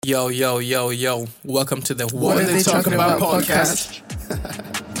Yo, yo, yo, yo. Welcome to the What Are They Talking About podcast.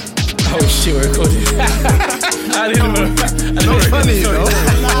 Oh shit, we're recording. I didn't know. Not funny, you know?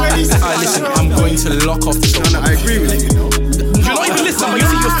 Alright, listen, I'm going to lock off the show. No, I agree with you, you know? You're not even listening, but you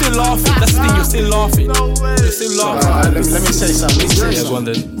see, you're still laughing. That's the thing, you're still laughing. You're still laughing. Let me say something. Yeah, go on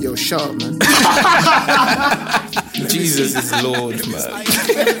then. Yo, shut up, man. Jesus is Lord, man.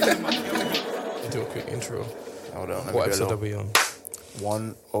 Do a quick intro. Hold on. What episode are we on?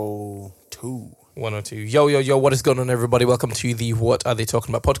 102. 102. Yo, yo, yo, what is going on, everybody? Welcome to the What Are They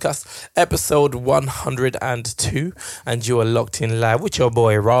Talking About podcast, episode 102. And you are locked in live with your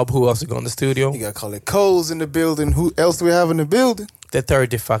boy, Rob. Who else we got in the studio? You gotta call it Coles in the building. Who else do we have in the building? The third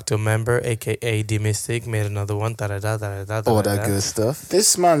de facto member, a.k.a. D Mystic, made another one. All that good stuff.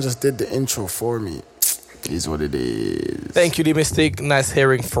 This man just did the intro for me. Is what it is. Thank you, D Mystic. Nice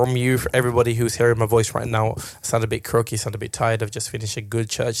hearing from you. For everybody who's hearing my voice right now, I sound a bit croaky, sound a bit tired. I've just finished a good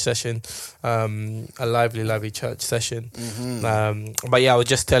church session, a lively church session. But yeah, I was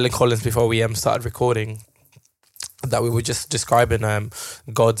just telling Collins before we started recording that we were just describing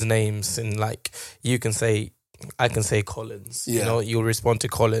God's names, and like I can say Collins. Yeah. You know, you'll respond to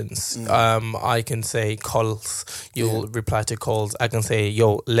Collins. I can say Coles. You'll reply to Coles. I can say,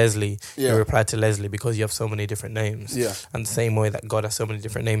 yo, Leslie. Yeah. You reply to Leslie because you have so many different names. Yeah. And the same way that God has so many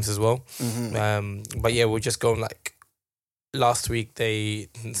different names as well. But yeah, we're just going like last week they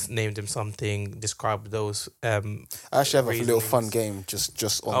named him something, described those. I actually have a little reasonings. fun game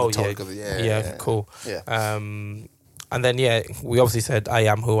just on the topic of it. Yeah. Cool. Yeah. And then, we obviously said, I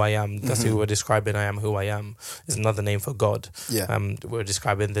am who I am. That's who we're describing. I am who I am is another name for God. Yeah. We're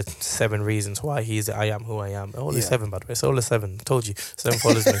describing the 7 reasons why he's I am who I am. Only Yeah. 7, by the way. It's only 7. Told you. 7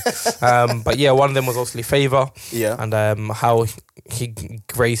 follows me. But yeah, one of them was obviously favor. Yeah. And how he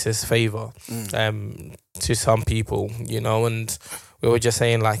graces favor to some people, you know. And we were just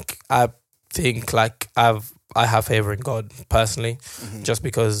saying, like, I think, like, I have favor in God personally, just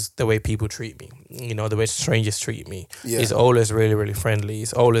because the way people treat me, you know, the way strangers treat me is always really, really friendly.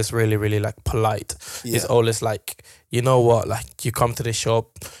 It's always really, really like polite. Yeah. It's always like, you know what, like you come to the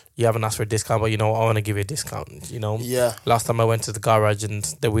shop, you haven't asked for a discount, but you know what, I want to give you a discount, you know. Yeah. Last time I went to the garage and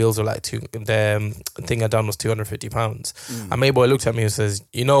the wheels were like the thing I done was £250. And Mayboy looked at me and says,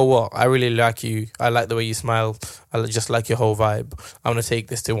 you know what, I really like you. I like the way you smile. I just like your whole vibe. I want to take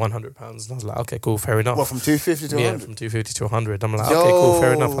this to £100. And I was like, okay, cool, fair enough. What, from 250 to 100? Yeah, from 250 to 100. I'm like, okay, cool,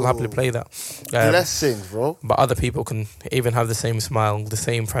 fair enough. I'll happily play that. Blessings, bro. But other people can even have the same smile, the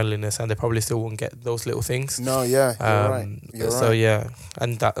same friendliness, and they probably still won't get those little things. No, yeah, you're right. You're So right. yeah,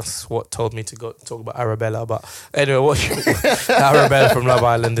 and that's what told me to go talk about Arabella. But anyway, Arabella from Love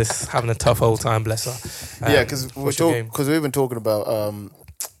Island is having a tough old time, bless her. Yeah, because we've been talking about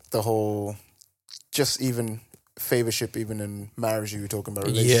the whole just even favorship, even in marriage. You were talking about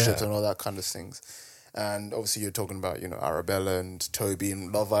relationships and all that kind of things. And obviously, you're talking about Arabella and Toby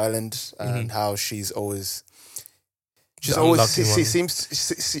in Love Island and how she always always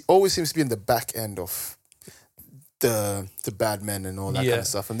seems to be in the back end of the bad men and all that kind of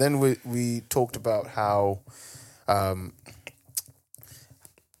stuff. And then we talked about how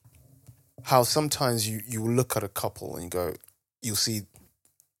sometimes you look at a couple and you go, you'll see.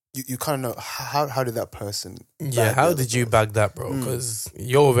 You kind of know how did that person bag how the did other you person? bag that, bro? Because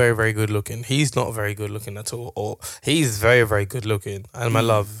you're very, very good looking. He's not very good looking at all, or he's very, very good looking. And my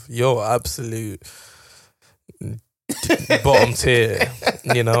love, you're absolute bottom tier.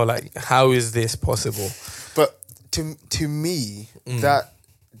 You know, like, how is this possible? But to me,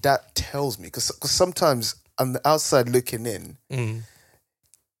 that tells me, because sometimes on the outside looking in,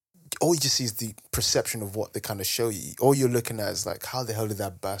 all you just see is the perception of what they kind of show you. All you're looking at is like, how the hell did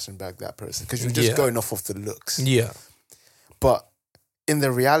that bastard bag that person? Because you're just going off of the looks. Yeah. But in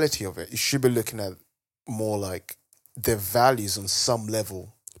the reality of it, you should be looking at more like their values on some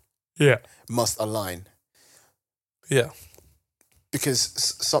level must align. Yeah.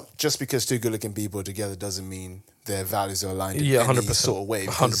 Because just because two good-looking people are together doesn't mean their values are aligned in 100%. any sort of way.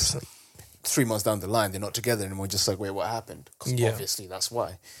 100%. 3 months down the line, they're not together anymore. Just like, wait, what happened? Because obviously that's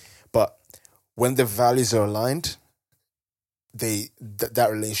why. But when the values are aligned, that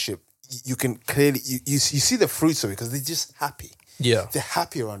relationship, you can clearly you see the fruits of it because they're just happy. Yeah, they're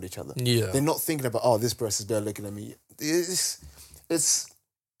happy around each other. Yeah, they're not thinking about, oh, this person's better looking at me. It's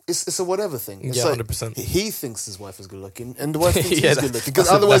a whatever thing. It's 100%. He thinks his wife is good looking, and the wife thinks he's good looking. Because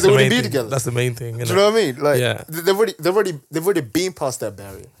otherwise they wouldn't be together. That's the main thing. Do you know what I mean? Like, they've already been past that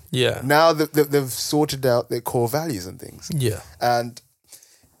barrier. Yeah. Now they've sorted out their core values and things. Yeah. And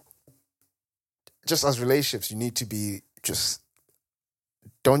just as relationships, you need to be just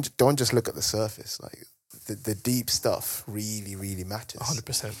don't just look at the surface. Like, the deep stuff really, really matters.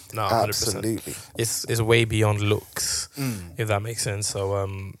 100%. No, 100%. Absolutely. It's way beyond looks, if that makes sense. So,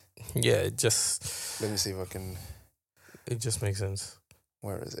 yeah, it just... Let me see if I can... It just makes sense.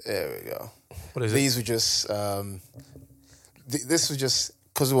 Where is it? There we go. What is These were just... this was just...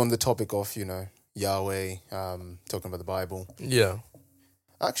 Because we're on the topic of, Yahweh, talking about the Bible. Yeah.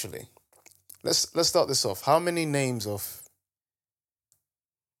 Actually, let's start this off. How many names of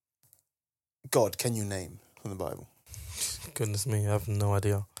God can you name from the Bible? Goodness me, I have no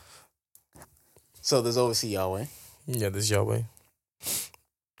idea. So there's obviously Yahweh. Yeah, there's Yahweh.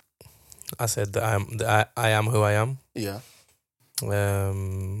 I said that I am who I am. Yeah.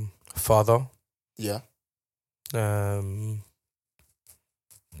 Father. Yeah.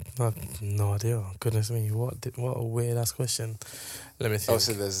 I have no idea. Goodness me, what a weird ass question. Let me think.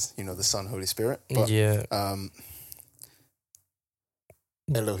 Also, there's the Son, Holy Spirit. But, yeah.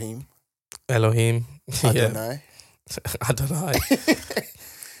 Elohim. Elohim. Adonai. Adonai.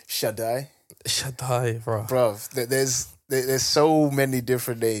 Shaddai. Shaddai, bro. Bruv, there's so many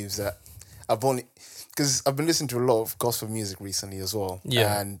different names that I've only... Because I've been listening to a lot of gospel music recently as well.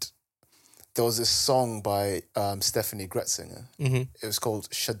 Yeah. And there was this song by Stephanie Gretzinger. Mm-hmm. It was called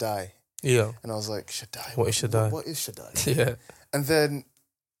Shaddai. Yeah. And I was like, Shaddai? What is Shaddai? What is Shaddai? Yeah. And then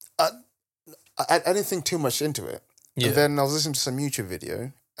I didn't think too much into it. Yeah. And then I was listening to some YouTube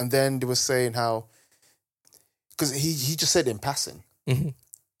video. And then they were saying how... Because he just said in passing. Mm-hmm.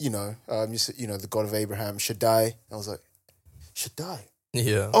 You said, the God of Abraham, Shaddai. I was like, Shaddai?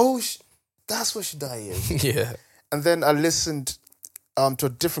 Yeah. Oh, that's what Shaddai is. Yeah. And then I listened to a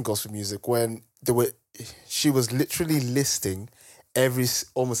different gospel music when she was literally listing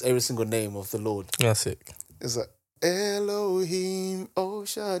almost every single name of the Lord. That's it. It's like, Elohim, oh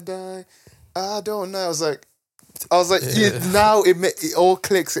Shaddai, Adonai. I was like, yeah. Now it all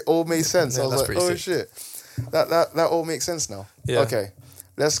clicks. It all made sense. Yeah, I was like, oh sick. shit, that all makes sense now. Yeah. Okay,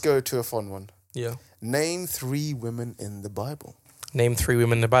 let's go to a fun one. Yeah. Name 3 women in the Bible. Name 3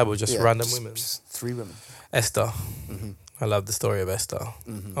 women in the Bible, just random women. Just 3 women. Esther. Mm-hmm. I love the story of Esther.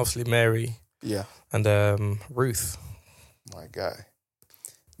 Mm-hmm. Obviously Mary. Yeah. And Ruth. My guy.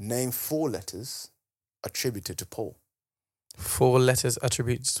 Name 4 letters attributed to Paul. 4 letters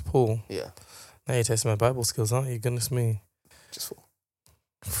attributed to Paul. Yeah. Now you're testing my Bible skills, aren't you? Goodness me. Just 4.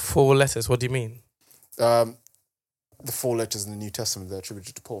 4 letters, what do you mean? The 4 letters in the New Testament that are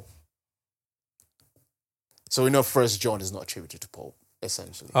attributed to Paul. So we know 1 John is not attributed to Paul,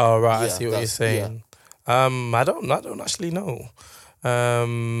 essentially. Oh, right, Yeah, I see what you're saying. Yeah. I don't actually know. Yeah,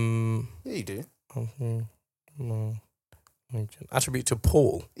 you do. No. Attribute to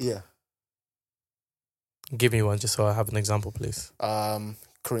Paul. Yeah. Give me one just so I have an example, please.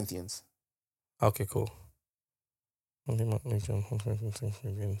 Corinthians. Okay, cool. Come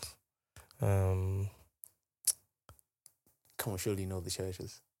on, surely you know the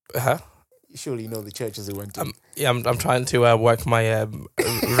churches. Huh? Surely you know the churches they went to. I'm trying to work my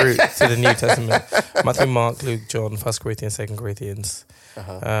route to the New Testament. Matthew, Mark, Luke, John, 1 Corinthians, 2 Corinthians.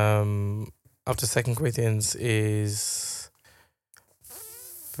 Uh-huh. After 2 Corinthians is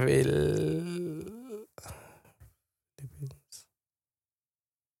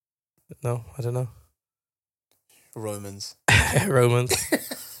No, I don't know. Romans. Romans.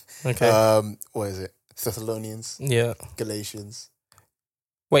 Okay. What is it? Thessalonians. Yeah. Galatians.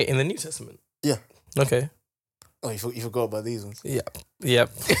 Wait, in the New Testament? Yeah. Okay. Oh, you forgot about these ones? Yeah.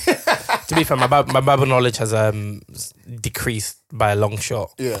 Yep. To be fair, my Bible knowledge has decreased by a long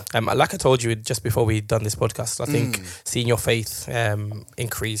shot. Yeah. Like I told you just before we done this podcast, I think seeing your faith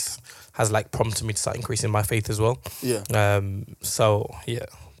increase has prompted me to start increasing my faith as well. Yeah. So yeah,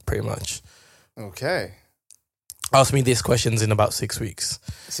 pretty much. Okay. Ask me these questions in about 6 weeks.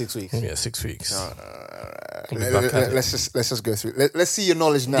 6 weeks. Yeah, 6 weeks. Let's just go through. Let's see your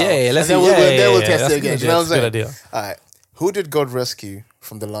knowledge now. Yeah, let's see. Then we'll test it again. Good, You know what I'm saying? good idea. All right. Who did God rescue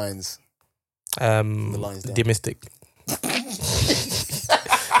from the lions? The lions den. The mystic.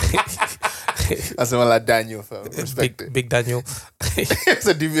 That's one like Daniel, fam. Respect it. Big Daniel. It's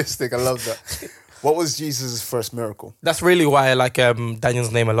a mystic. I love that. What was Jesus' first miracle? That's really why I like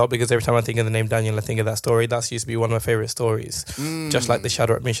Daniel's name a lot, because every time I think of the name Daniel, I think of that story. That used to be one of my favorite stories. Just like the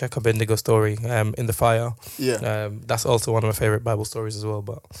Shadrach, Meshach, Abednego story in the fire. Yeah. That's also one of my favorite Bible stories as well.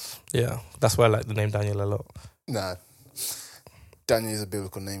 But yeah, that's why I like the name Daniel a lot. Nah. Daniel is a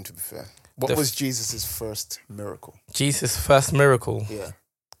biblical name, to be fair. What was Jesus' first miracle? Jesus' first miracle? Yeah.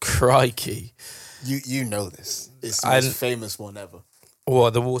 Crikey. You know this. It's the most famous one ever.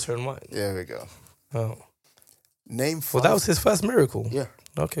 What, the water and wine? There we go. Oh. Name 5. Well, that was his first miracle? Yeah.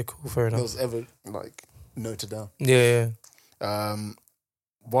 Okay, cool, fair enough. That was ever, noted down. Yeah.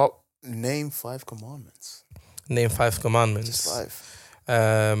 What Name 5 commandments. Name 5 commandments. Just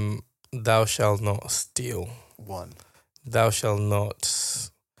 5. Thou shalt not steal. 1. Thou shalt not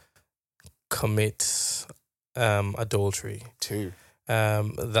commit adultery. 2.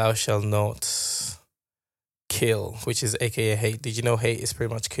 Thou shalt not kill, which is aka hate. Did you know hate is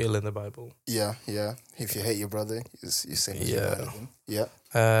pretty much kill in the Bible? Yeah. If you hate your brother, you're saying you hate him. Yeah.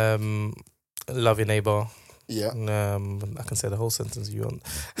 Love your neighbor. Yeah. I can say the whole sentence if you want.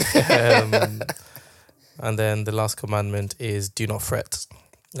 And then the last commandment is do not fret.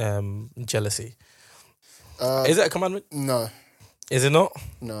 Jealousy. Is it a commandment? No. Is it not?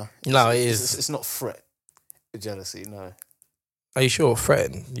 No. No, it is. It's not fret. Jealousy, no. Are you sure?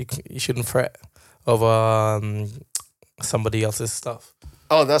 Fretting? You shouldn't fret over somebody else's stuff.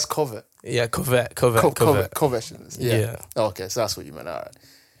 Oh, that's covet. Yeah, covet. Covetiousness. Yeah. Okay, so that's what you meant. All right.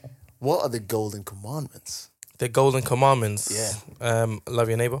 What are the golden commandments? The golden commandments. Yeah. Love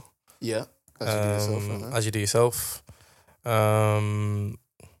your neighbor. Yeah. As you do yourself.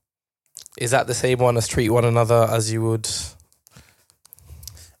 Is that the same one as treat one another as you would?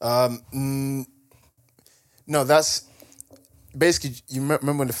 No, that's basically. You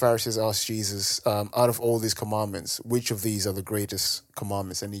remember when the Pharisees asked Jesus, out of all these commandments, which of these are the greatest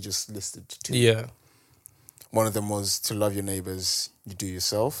commandments? And he just listed 2. Yeah. One of them was to love your neighbors, you do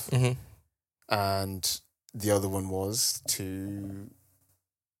yourself. Mm-hmm. And the other one was to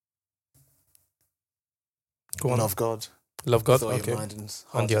love God. Love God, with all okay. your mind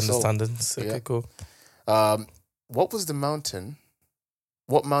and your understandings. Okay, yeah. cool. What was the mountain?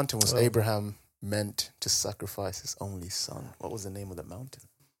 What mountain was Abraham meant to sacrifice his only son? What was the name of the mountain?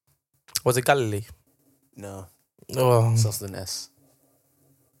 Was it Galilee? No. Oh. Starts with an S.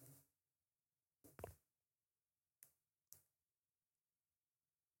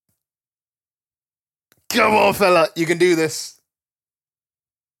 Come on, fella. You can do this.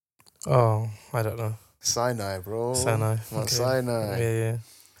 Oh, I don't know. Sinai, bro. Sinai. Mount Okay. Sinai. Yeah.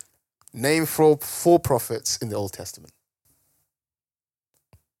 Name 4 prophets in the Old Testament.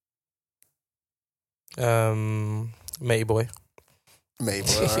 Matey boy. Matey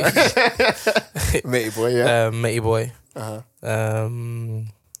boy, all right. Matey boy, yeah. Matey boy. Uh-huh.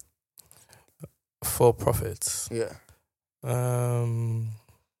 4 prophets. Yeah. I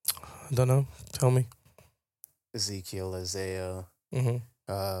don't know. Tell me. Ezekiel, Isaiah. Mm-hmm.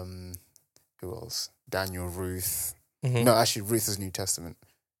 Who else? Daniel, Ruth. Mm-hmm. No, actually, Ruth is New Testament.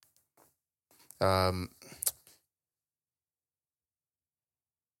 Who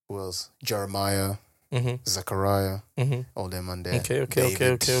else? Jeremiah, Zechariah, all them on there.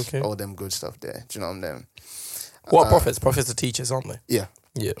 Okay. All them good stuff there. Do you know what I'm saying? What prophets? Prophets are teachers, aren't they? Yeah.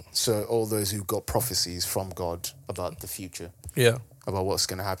 Yeah. So all those who got prophecies from God about the future. Yeah. About what's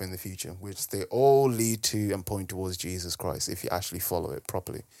going to happen in the future, which they all lead to and point towards Jesus Christ if you actually follow it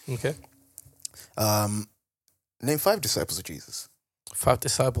properly. Okay. Name 5 disciples of Jesus. 5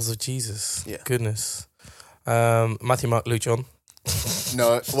 disciples of Jesus. Yeah. Goodness. Matthew, Mark, Luke, John.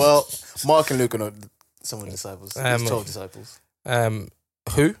 No, well, Mark and Luke are not some of the disciples. There's 12 disciples.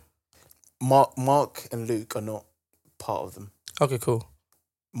 Who? Mark and Luke are not part of them. Okay, cool.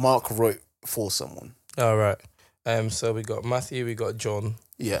 Mark wrote for someone. All right. So we got Matthew, we got John.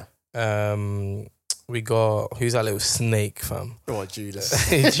 Yeah. We got who's that little snake, fam? Oh, Judas.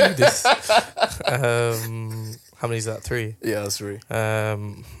 Judas. How many is that? 3. Yeah, that's 3.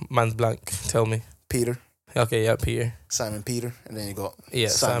 Man's blank. Tell me. Peter. Okay, yeah, Peter. Simon Peter, and then you got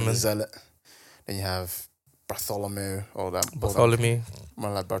Simon the Zealot. Then you have Bartholomew, all that. Bartholomew.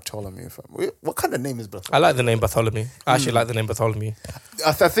 Man, like Bartholomew. What kind of name is Bartholomew? I like the name Bartholomew. I actually like the name Bartholomew.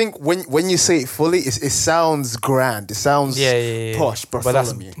 I think when you say it fully, it sounds grand. It sounds posh.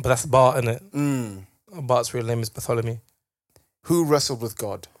 Bartholomew. But that's Bart, innit? Bart's real name is Bartholomew. Who wrestled with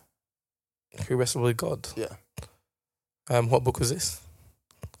God? Who wrestled with God? Yeah. What book was this?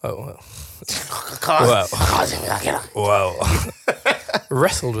 Oh, well. Wow.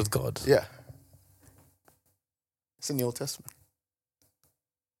 Wrestled with God. Yeah. It's in the Old Testament.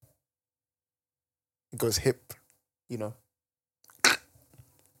 It goes hip, you know. And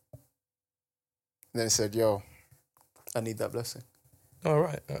then it said, yo, I need that blessing. All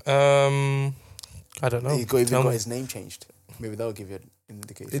right. I don't know. He got his name changed. Maybe that'll give you an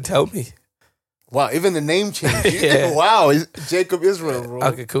indication. Tell me. Wow, even the name changed. Yeah. Wow, Jacob Israel, bro.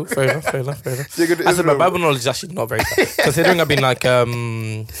 Okay, cool. Fair enough. Jacob I said my Israel. Bible knowledge is actually not very bad. Considering I've been like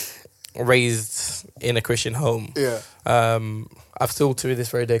raised in a Christian home. Yeah. I've still to this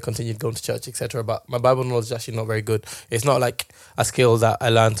very day continued going to church, etc. But my Bible knowledge is actually not very good. It's not like a skill that I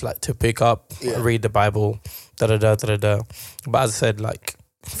learned like to pick up, read the Bible, But as I said, like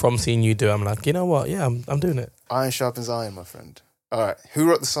from seeing you do, I'm like, you know what? Yeah, I'm doing it. Iron sharpens iron, my friend. All right. Who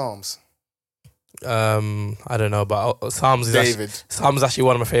wrote the Psalms? I don't know, but Psalms is David. Psalms is actually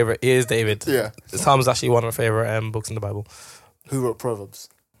one of my favorite. It is David. Yeah. Psalms is actually one of my favorite books in the Bible. Who wrote Proverbs?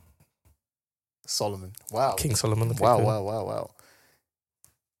 Solomon. Wow. King Solomon. Okay, Wow, cool. wow.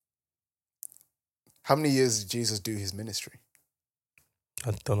 How many years did Jesus do his ministry?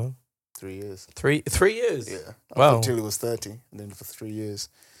 I don't know. 3 years. 3 years. Yeah. Wow. Until he was 30, and then for 3 years.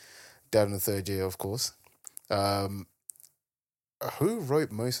 Died in the third year, of course. Who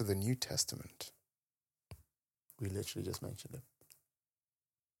wrote most of the New Testament? We literally just mentioned it.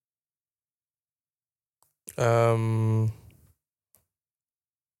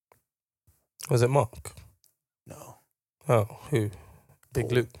 Was it Mark? No. Oh, who? Big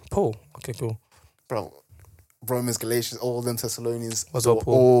Paul. Luke. Paul. Okay, cool. Bro, Romans, Galatians, all of them, Thessalonians. Was all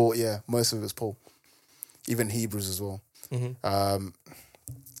Paul? Most of it was Paul. Even Hebrews as well. Mm-hmm.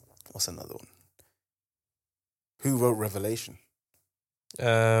 What's another one? Who wrote Revelation?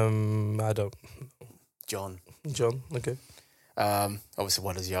 I don't. John. Okay. Obviously,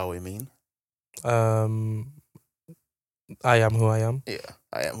 what does Yahweh mean? I am who I am. Yeah,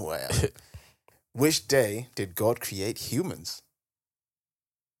 I am who I am. Which day did God create humans?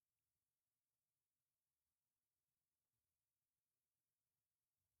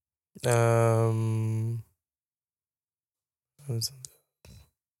 I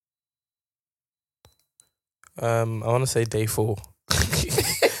want to say day 4.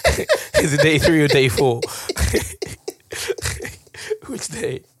 Is it day 3 or day 4? Which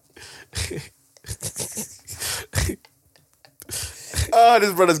day? Oh,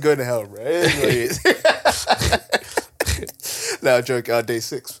 this brother's going to hell, bro. No, joke. Day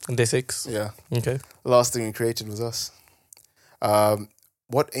 6. Day 6? Yeah. Okay. Last thing he created was us.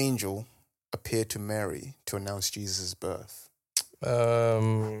 What angel appeared to Mary to announce Jesus' birth?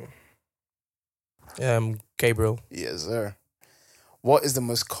 Gabriel. Yes, sir. What is the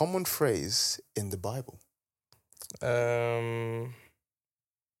most common phrase in the Bible? And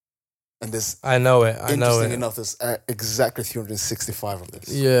there's I know it. interesting enough, there's exactly 365 of this.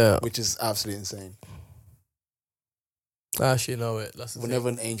 Yeah. Which is absolutely insane. I actually know it. That's whenever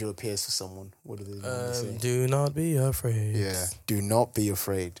an angel appears to someone, what do they normally say? Do not be afraid. Yeah. Do not be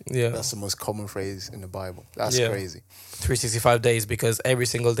afraid. Yeah. That's the most common phrase in the Bible. That's crazy. 365 days, because every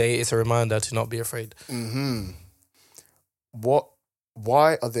single day is a reminder to not be afraid. Mm-hmm.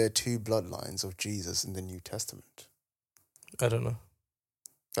 Why are there 2 bloodlines of Jesus in the New Testament? I don't know.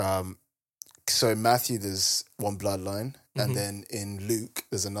 So in Matthew, there's one bloodline, and then in Luke,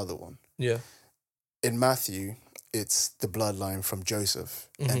 there's another one. Yeah. In Matthew, it's the bloodline from Joseph,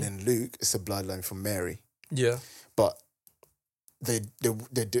 and in Luke, it's the bloodline from Mary. Yeah. But they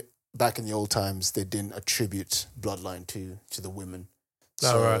back in the old times, they didn't attribute bloodline to the women.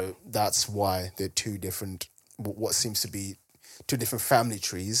 So that's why they're 2 different, what seems to be 2 different family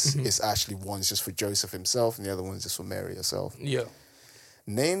trees. It's actually one's just for Joseph himself, and the other one's just for Mary herself. Yeah.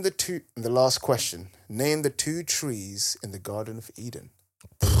 Name the 2, the last question, name the 2 trees in the Garden of Eden.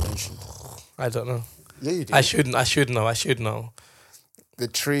 I don't know. Yeah, you do. I should know. The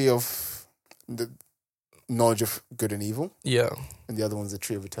tree of the knowledge of good and evil. Yeah. And the other one's the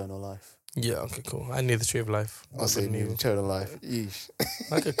tree of eternal life. Yeah, okay, cool. I need the tree of life. I'll say eternal life. Yeesh.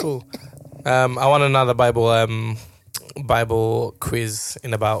 Okay, cool. I want another Bible quiz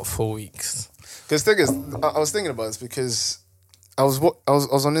in about 4 weeks. Because the thing is, I was thinking about this because I was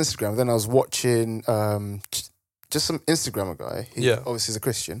on Instagram, then I was watching just some Instagrammer guy. He obviously is a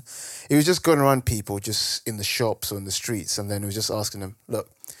Christian. He was just going around people just in the shops or in the streets, and then he was just asking them, look,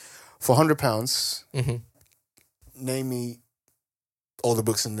 for £100, name me all the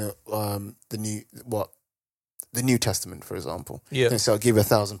books in the New Testament, for example. Yeah. And so I'll give you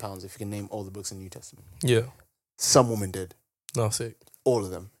 £1,000 if you can name all the books in the New Testament. Yeah. Some woman did. No, sick. All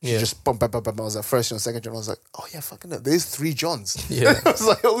of them. She just bum. I was like, first John, second John. I was like, oh yeah, fucking hell. There's 3 Johns. Yeah. I was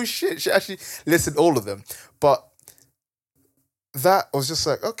like, oh shit. She actually listed all of them. But that was just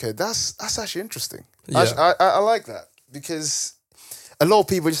like, okay, that's actually interesting. Yeah. I like that because a lot of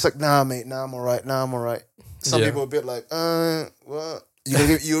people are just like, nah, mate, nah, I'm all right. Some people are a bit like, what?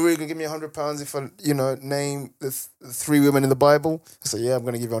 You really gonna give me £100 if I, name the 3 women in the Bible? I say, yeah, I'm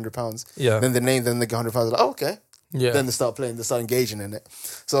gonna give you £100. Yeah. Then they name them, they get £100. Like, oh, okay. Yeah. Then they start playing, they start engaging in it.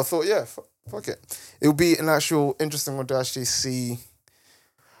 So I thought, yeah, fuck it. It would be an actual interesting one to actually see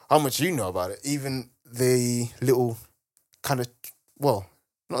how much you know about it. Even the little kind of, well,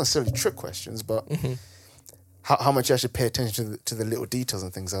 not necessarily trick questions, but how much you actually pay attention to the little details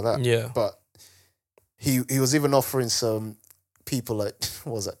and things like that. Yeah. But he was even offering some people like,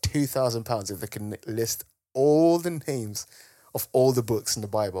 what was that, £2,000 if they can list all the names of all the books in the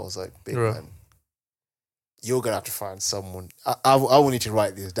Bible. I was like, big man. you're gonna have to find someone. I will need to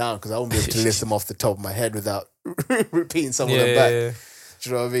write these down because I won't be able to list them off the top of my head without repeating some of them back. Yeah. Do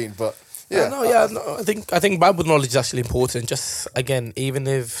you know what I mean? But yeah, I think Bible knowledge is actually important. Just again, even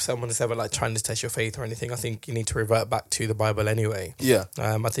if someone is ever like trying to test your faith or anything, I think you need to revert back to the Bible anyway. Yeah.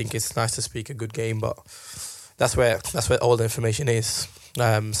 I think it's nice to speak a good game, but that's where all the information is.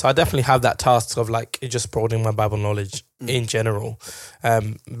 So I definitely have that task of like just broadening my Bible knowledge in general,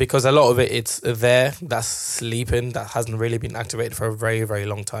 because a lot of it's there that's sleeping, that hasn't really been activated for a very, very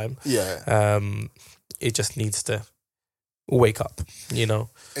long time. Yeah. It just needs to wake up, you know.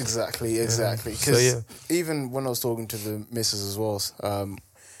 Exactly. Because even when I was talking to the missus as well,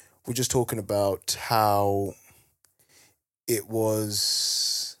 we're just talking about how it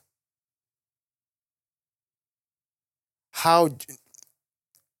was, how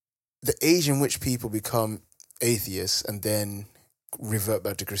the age in which people become atheists and then revert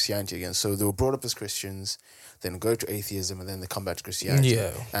back to Christianity again. So they were brought up as Christians, then go to atheism, and then they come back to Christianity.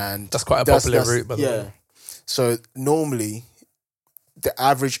 Yeah, and that's quite a popular route, by the way. So normally, the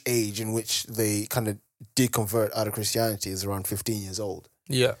average age in which they kind of deconvert out of Christianity is around 15 years old.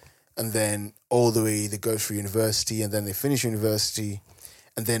 Yeah. And then all the way they go through university, and then they finish university,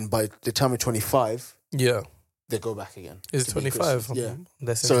 and then by the time of 25, they go back again. Is it 25? Yeah.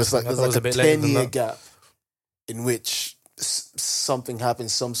 So it's like there's like a 10-year gap in which something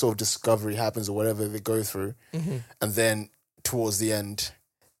happens, some sort of discovery happens or whatever they go through. Mm-hmm. And then towards the end,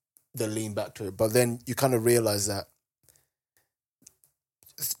 they lean back to it. But then you kind of realize that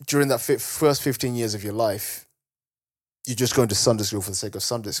during that first 15 years of your life, you're just going to Sunday school for the sake of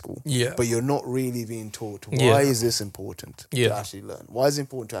Sunday school. Yeah. But you're not really being taught why is this important to actually learn? Why is it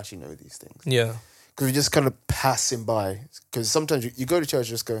important to actually know these things? Yeah. Because you're just kind of passing by. Because sometimes you go to church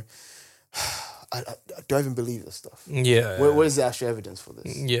and just go, do I even believe this stuff? Yeah. Where's the actual evidence for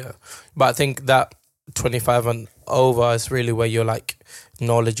this? Yeah. But I think that 25 and over is really where your like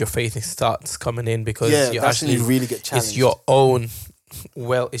knowledge of faith starts coming in, because you actually really get challenged.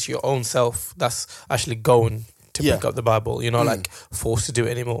 It's your own self that's actually going to pick up the Bible. You're not like forced to do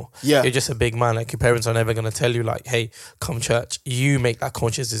it anymore. Yeah. You're just a big man. Like your parents are never going to tell you like, hey, come church. You make that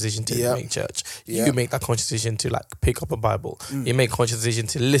conscious decision to make church. You make that conscious decision to like pick up a Bible. You make conscious decision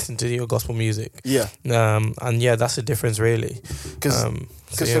to listen to your gospel music. Yeah. And that's the difference really. Because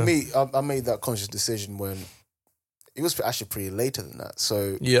for me, I made that conscious decision when it was actually pretty later than that.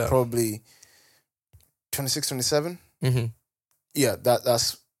 So probably 26, 27. Mm-hmm. Yeah,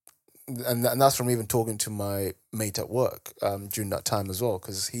 that's from even talking to my mate at work during that time as well,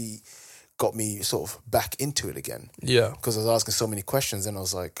 because he got me sort of back into it again. Yeah. Because I was asking so many questions and I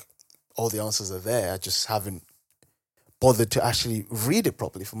was like, all the answers are there. I just haven't bothered to actually read it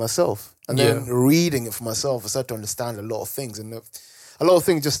properly for myself. And then reading it for myself, I started to understand a lot of things. And a lot of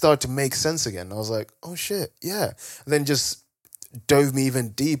things just started to make sense again. I was like, oh shit, yeah. And then just dove me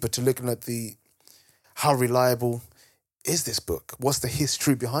even deeper to looking at how reliable is this book? What's the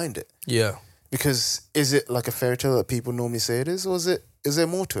history behind it? Yeah. Because is it like a fairy tale that people normally say it is, or is there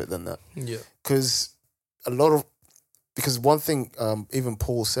more to it than that? Yeah. Because one thing even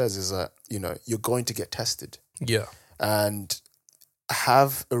Paul says is that, you're going to get tested. Yeah. And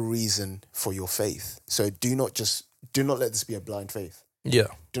have a reason for your faith. So do not let this be a blind faith. Yeah.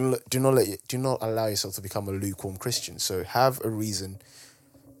 Do not allow yourself to become a lukewarm Christian. So have a reason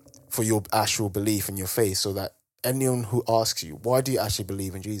for your actual belief in your faith, so that anyone who asks you, why do you actually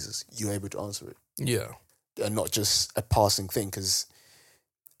believe in Jesus, you're able to answer it. Yeah. And not just a passing thing, because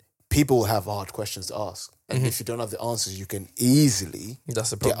people have hard questions to ask. And if you don't have the answers, you can easily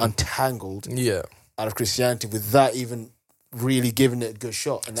get untangled out of Christianity without even really giving it a good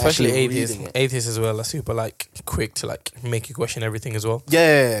shot. And especially atheists as well are super like quick to like make you question everything as well.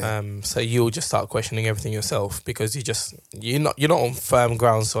 Yeah. So you'll just start questioning everything yourself, because you're not on firm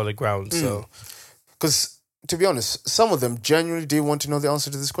ground, solid ground. So because to be honest, some of them genuinely do want to know the answer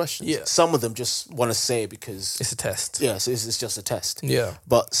to this question. Yeah. Some of them just want to say it because it's a test. Yeah, so it's just a test. Yeah.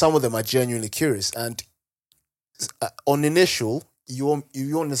 But some of them are genuinely curious, and on initial, you won't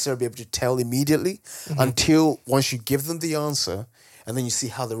necessarily be able to tell immediately until once you give them the answer, and then you see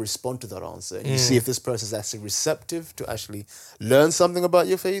how they respond to that answer, and you see if this person is actually receptive to actually learn something about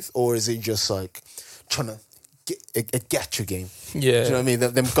your faith, or is it just like trying to a gotcha game. Yeah. Do you know what I mean?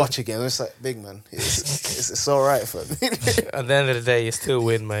 Them gotcha games. It's like, big man, it's all right, fam. At the end of the day, you still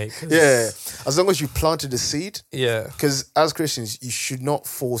win, mate. Yeah. As long as you planted the seed. Yeah. Because as Christians, you should not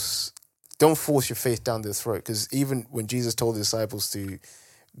don't force your faith down their throat. Because even when Jesus told the disciples to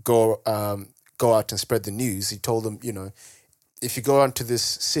go out and spread the news, he told them, if you go out to this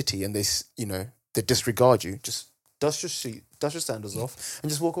city and they disregard you, just dust your seat, dust your sandals off, and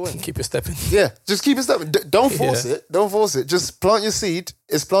just walk away. Keep it stepping. Yeah, just keep it stepping. Don't force it. Don't force it. Just plant your seed.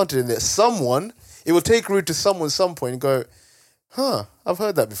 It's planted in there. It will take root to someone at some point and go, I've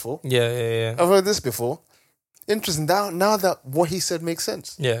heard that before. Yeah. I've heard this before. Interesting. Now that what he said makes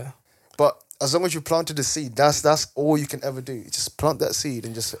sense. Yeah. But as long as you planted the seed, that's all you can ever do. Just plant that seed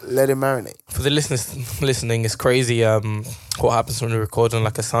and just let it marinate. For the listeners listening, it's crazy what happens when we record on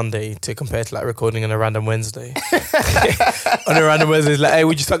like a Sunday to compare to like recording on a random Wednesday. On a random Wednesday, it's like, hey,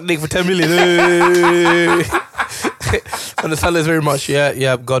 would you suck dick for 10 million? On the Sunday, it's very much,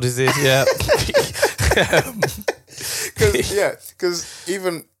 God is this, yeah.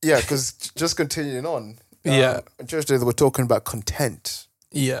 Because just continuing on, in church today, we're talking about content.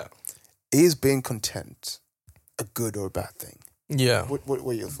 Yeah. Is being content a good or a bad thing? Yeah. What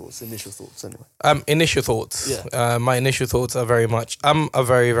are your thoughts? Initial thoughts, anyway. Initial thoughts. Yeah. My initial thoughts are very much, I'm a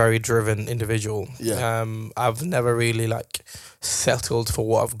very, very driven individual. Yeah. I've never really like settled for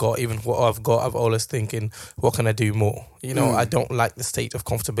what I've got. Even what I've got, I've always thinking, what can I do more? You know, I don't like the state of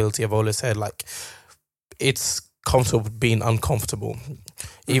comfortability. I've always said like, it's comfortable being uncomfortable.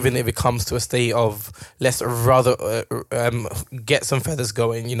 Even if it comes to a state of let's rather get some feathers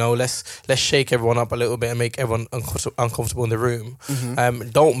going, you know, let's shake everyone up a little bit and make everyone uncomfortable in the room.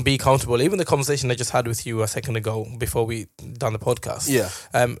 Don't be comfortable. Even the conversation I just had with you a second ago before we done the podcast.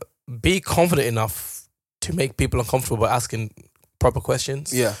 Be confident enough to make people uncomfortable by asking proper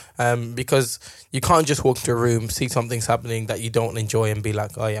questions. Because you can't just walk into a room, see something's happening that you don't enjoy and be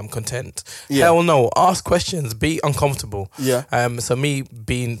like, oh yeah, I'm content. Hell no. Ask questions. Be uncomfortable. So me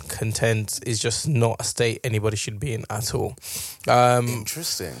being content is just not a state anybody should be in at all.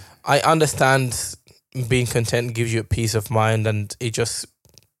 Interesting. I understand being content gives you a peace of mind, and it just,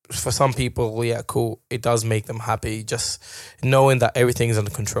 for some people, cool, it does make them happy. Just knowing that everything is under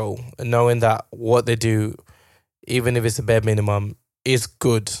control and knowing that what they do, even if it's a bare minimum, is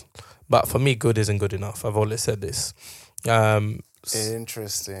good. But for me, good isn't good enough. I've always said this.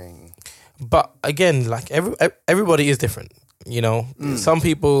 Interesting. But again, like everybody is different, you know. Some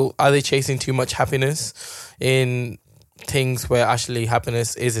people, are they chasing too much happiness in things where actually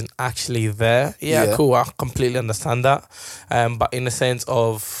happiness isn't actually there? Cool, I completely understand that. But in the sense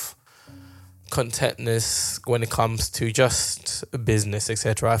of contentness when it comes to just business,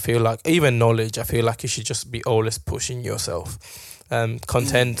 etc., I feel like, even knowledge, I feel like you should just be always pushing yourself.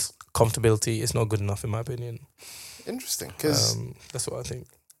 Comfortability is not good enough in my opinion. Interesting, because that's what I think.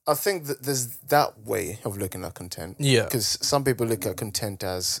 I think that there's that way of looking at content. Because some people look at content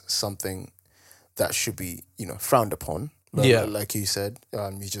as something that should be, you know, frowned upon. Like you said,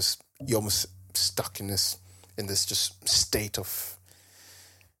 you're almost stuck in this just state of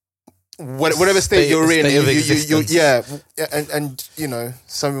whatever state you're in, and you know,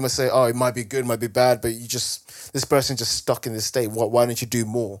 some people might say, oh, it might be good, might be bad, but this person just stuck in this state. Why don't you do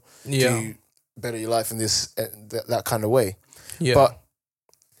more to better your life in this that kind of way? But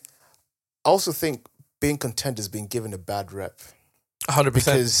I also think being content is being given a bad rep.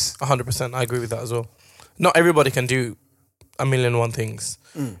 100%. 100%. I agree with that as well. Not everybody can do a million and one things.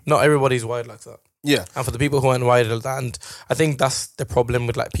 Not everybody's wired like that. And for the people who aren't wired like that, and I think that's the problem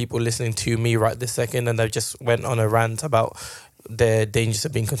with like people listening to me right this second, and they just went on a rant about the dangers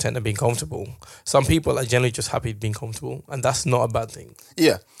of being content and being comfortable. Some people are generally just happy being comfortable, and that's not a bad thing.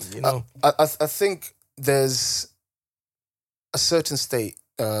 You know, I think there's a certain state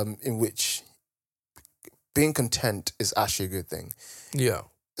in which being content is actually a good thing.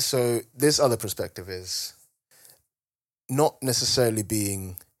 So this other perspective is not necessarily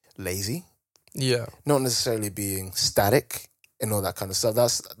being lazy. Not necessarily being static and all that kind of stuff.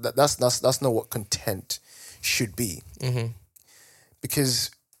 That's not what content should be.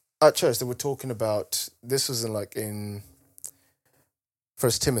 Because at church they were talking about, this was in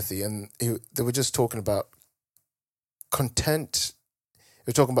First Timothy, and they were just talking about content.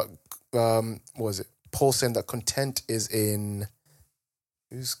 They were talking about what was it? Paul saying that content is in.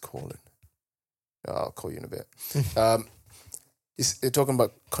 Who's calling? I'll call you in a bit. They're talking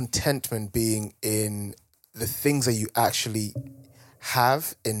about contentment being in the things that you actually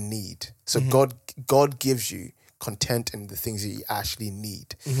have and need. So God gives you content in the things that you actually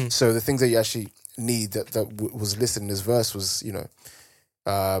need. So the things that you actually need that was listed in this verse was, you know,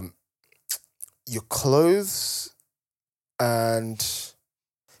 your clothes and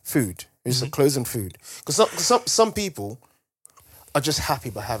food. It's clothes and food. Because some people are just happy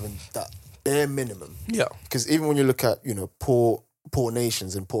by having that bare minimum. Because even when you look at, you know, poor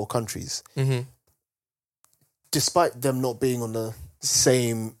nations and poor countries, despite them not being on the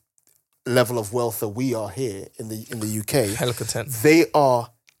same level of wealth that we are here in the UK, hella content. They are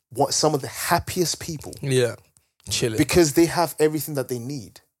some of the happiest people. chilling. Because they have everything that they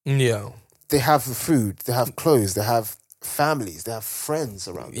need. Yeah. They have the food, they have clothes, they have families, they have friends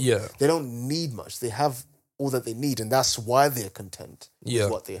around them. Yeah. They don't need much. They have all that they need, and that's why they're content with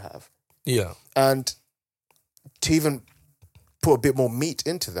what they have. Yeah. And to even put a bit more meat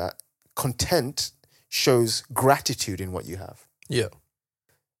into that, content shows gratitude in what you have. Yeah.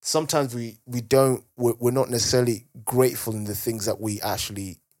 Sometimes we're not necessarily grateful in the things that we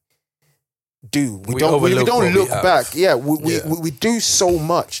actually do. We don't look back. Yeah, we do so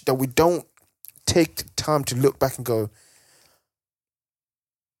much that we don't take time to look back and go,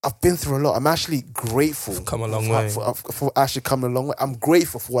 I've been through a lot. I'm actually grateful. I've come a long way. For actually coming a long way. I'm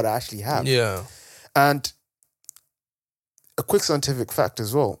grateful for what I actually have. Yeah. And a quick scientific fact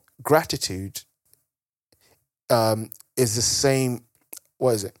as well. Gratitude is the same,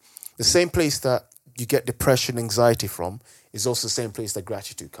 what is it? The same place that you get depression, anxiety from is also the same place that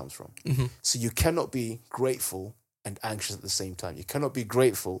gratitude comes from. Mm-hmm. So you cannot be grateful and anxious at the same time. You cannot be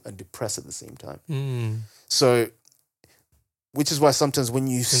grateful and depressed at the same time. So, which is why sometimes when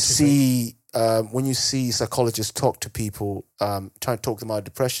you see psychologists talk to people, trying to talk them out of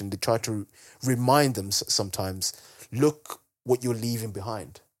depression, they try to remind them sometimes, look what you're leaving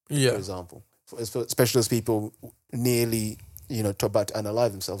behind. Yeah. For example, especially those people nearly, about to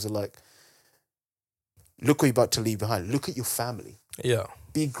unalive themselves, are like, look what you're about to leave behind. Look at your family. Yeah.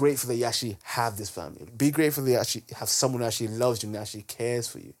 Be grateful that you actually have this family. Be grateful that you actually have someone who actually loves you and actually cares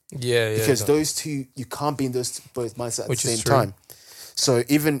for you. Yeah. Because those two, you can't be in those both mindsets at the same true. time. So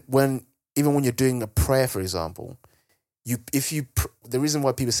even when you're doing a prayer, for example, the reason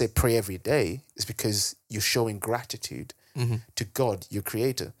why people say pray every day is because you're showing gratitude to God, your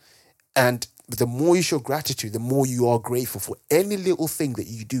creator. And the more you show gratitude, the more you are grateful for any little thing that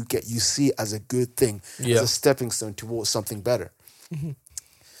you do get. You see it as a good thing, as a stepping stone towards something better. Mm-hmm.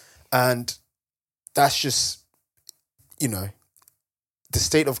 And that's just, the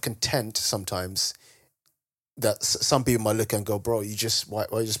state of content sometimes that some people might look and go, bro, why you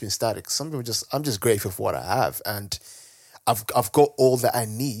just been static? Some people I'm just grateful for what I have. And I've got all that I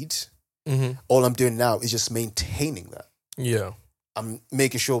need. Mm-hmm. All I'm doing now is just maintaining that. Yeah. I'm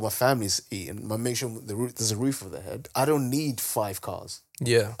making sure my family's eating. I'm making sure there's a roof over their head. I don't need 5 cars.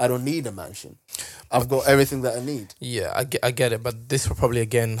 Yeah. I don't need a mansion. I've got everything that I need. Yeah, I get it. But this will probably,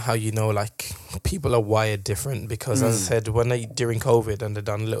 again, how people are wired different. Because as I said, during COVID and they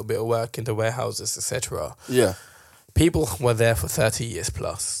done a little bit of work in the warehouses, etc. Yeah. People were there for 30 years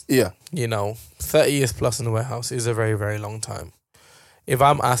plus. Yeah. 30 years plus in the warehouse is a very, very long time. If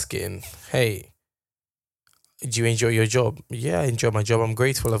I'm asking, hey, do you enjoy your job? Yeah, I enjoy my job. I'm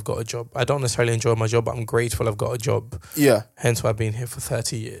grateful I've got a job. I don't necessarily enjoy my job, but I'm grateful I've got a job. Yeah. Hence why I've been here for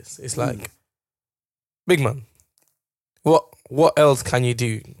 30 years. It's like, big man, what else can you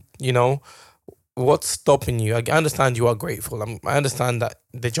do? What's stopping you? I understand you are grateful. I understand that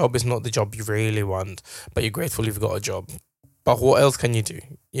the job is not the job you really want, but you're grateful you've got a job. But what else can you do?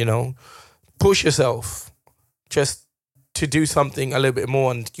 Push yourself. Just to do something a little bit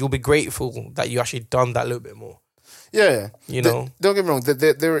more, and you'll be grateful that you actually done that little bit more. Yeah. Don't get me wrong.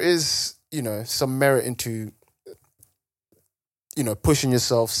 There is, some merit into, pushing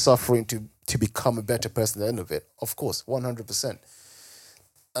yourself, suffering to become a better person at the end of it. Of course, 100%.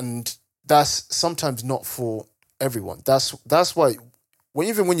 And that's sometimes not for everyone. That's why when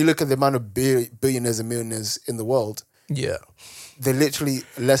you look at the amount of billionaires and millionaires in the world, they're literally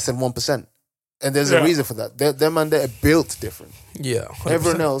less than 1%. And there's a reason for that. They're built different. Yeah. 100%.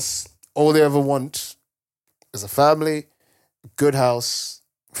 Everyone else, all they ever want is a family, good house,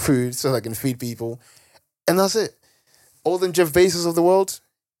 food, so they can feed people. And that's it. All them Jeff Bezos of the world,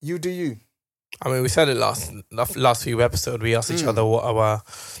 you do you. I mean, we said it last few episodes. We asked each other what our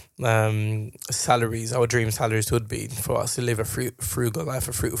salaries, our dream salaries would be for us to live a frugal life,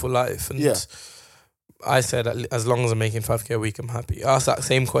 a fruitful life. And I said, as long as I'm making 5K a week, I'm happy. I asked that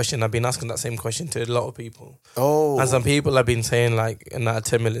same question. I've been asking that same question to a lot of people. Oh. And some people have been saying, a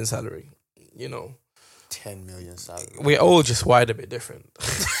 10 million salary, 10 million salary. We're all just wired a bit different.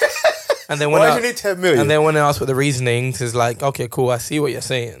 And then why do you need 10 million? And then when I ask what the reasonings is okay, cool, I see what you're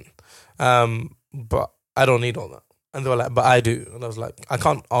saying. But I don't need all that. And they were like, but I do. And I was like, I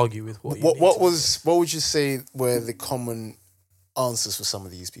can't argue with what you need. What would you say were the common answers for some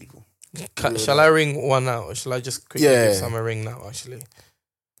of these people? Shall I ring one now, or shall I just quickly give Sam a ring now? Actually,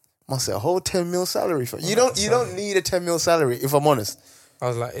 must say a whole 10 mil salary for you. Don't need a 10 mil salary. If I'm honest, I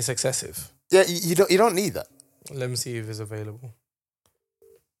was like, it's excessive. Yeah, you don't need that. Let me see if it's available.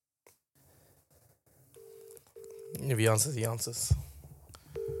 If he answers, he answers.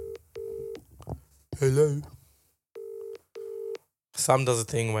 Hello. Sam does a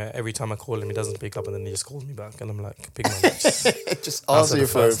thing where every time I call him, he doesn't pick up, and then he just calls me back, and I'm like, big man, just answer your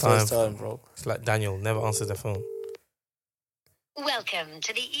phone first time, bro. It's like Daniel never answers the phone. Welcome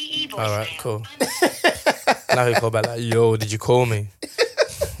to the EE voicemail. All right, cool. Now he called back like, yo, did you call me?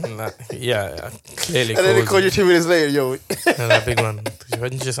 Like, yeah, I clearly. And then they call you 2 minutes later, yo. And that big one. Why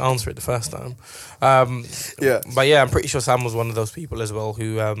didn't you just answer it the first time? Yeah. But yeah, I'm pretty sure Sam was one of those people as well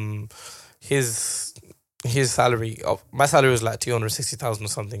who his salary, my salary was like 260,000 or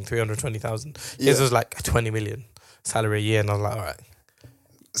something, 320,000. His was like 20 million salary a year, and I was like, all right,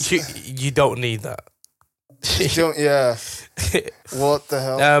 you don't need that. Yeah. What the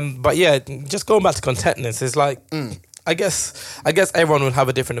hell? But yeah, just going back to contentness, it's like I guess everyone will have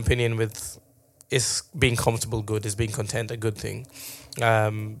a different opinion with is being comfortable good, is being content a good thing,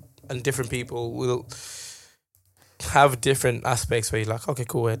 and different people will have different aspects where you're like, okay,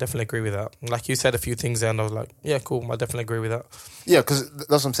 cool, I definitely agree with that. Like you said a few things there, and I was like, yeah, cool, I definitely agree with that. Yeah, because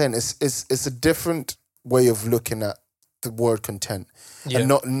that's what I'm saying. It's a different way of looking at the word content, and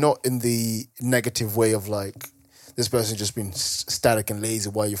not in the negative way of like this person just being static and lazy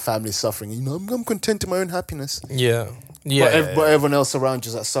while your family's suffering. You know, I'm content in my own happiness. Yeah. But everyone else around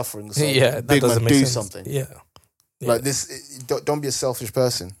you is suffering. So that big doesn't man, make do sense. something. Yeah. Like this, don't be a selfish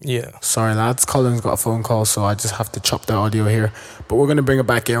person. Yeah. Sorry, lads. Colin's got a phone call, so I just have to chop the audio here. But we're going to bring it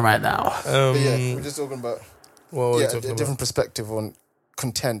back in right now. But yeah, we're just talking about a different perspective on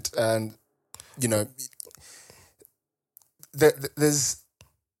content, and you know, there's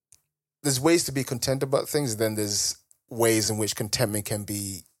ways to be content about things, then there's ways in which contentment can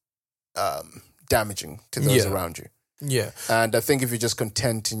be damaging to those around you. Yeah. And I think if you're just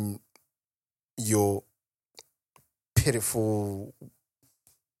content in your pitiful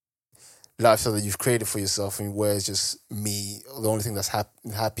lifestyle that you've created for yourself, and where it's just me, the only thing that's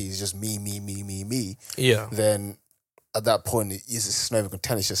happy is just me. Yeah. Then at that point, it's not even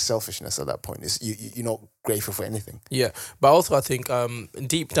content. It's just selfishness. At that point, you're not grateful for anything. Yeah, but also I think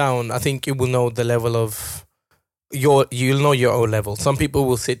deep down, I think you will know the level of you'll know your own level. Some people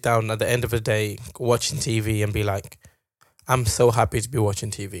will sit down at the end of the day watching TV and be like, I'm so happy to be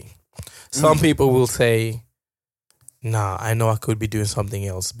watching TV. Some people will say, nah, I know I could be doing something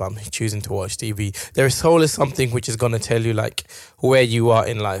else, but I'm choosing to watch TV. There is always something which is going to tell you like where you are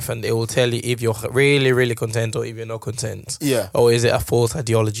in life, and it will tell you if you're really, really content or if you're not content. Yeah. Or is it a false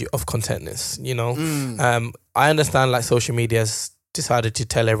ideology of contentness, you know? I understand like social media has decided to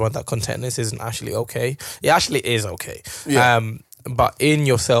tell everyone that contentness isn't actually okay. It actually is okay. Yeah. But in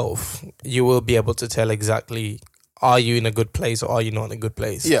yourself, you will be able to tell exactly, are you in a good place or are you not in a good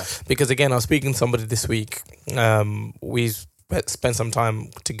place? Yeah. Because again, I was speaking to somebody this week. We spent some time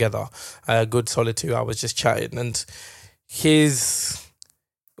together, a good solid 2 hours just chatting. And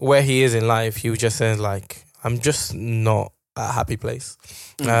where he is in life, he was just saying like, I'm just not at a happy place.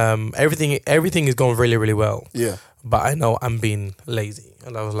 Everything is going really, really well. Yeah. But I know I'm being lazy.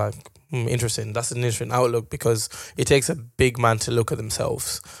 And I was like, interesting. That's an interesting outlook, because it takes a big man to look at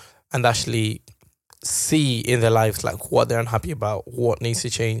themselves and actually see in their lives like what they're unhappy about, what needs to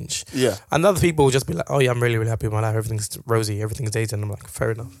change. Yeah. And other people will just be like, oh yeah, I'm really, really happy with my life, everything's rosy, everything's dating. And I'm like, fair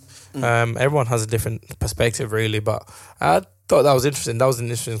enough. Everyone has a different perspective really, but I thought that was interesting. That was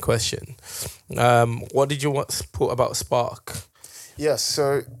an interesting question. What did you want to put about Spark? Yeah,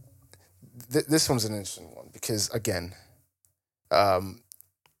 so this one's an interesting one because again,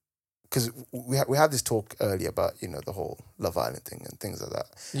 because we had this talk earlier about, you know, the whole Love Island thing and things like that.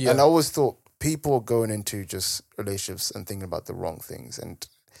 Yeah. And I always thought people are going into just relationships and thinking about the wrong things and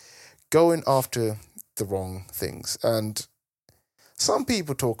going after the wrong things. And some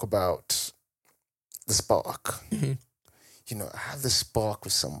people talk about the spark. Mm-hmm. You know, have the spark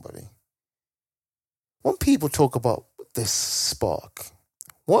with somebody. When people talk about this spark,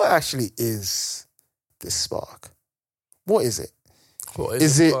 what actually is this spark? What is it?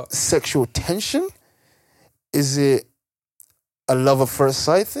 Is it sexual tension? Is it a love at first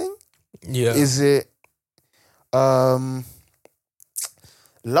sight thing? Yeah. Is it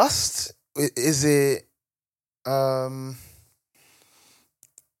lust? Is it oh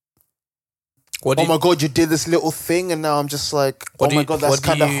my God, you did this little thing and now I'm just like, oh my God, that's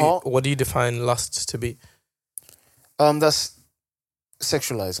kind of hot. What do you define lust to be? That's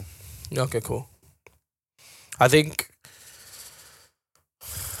sexualizing. Okay, cool. I think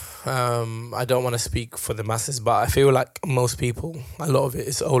I don't want to speak for the masses, but I feel like most people, a lot of it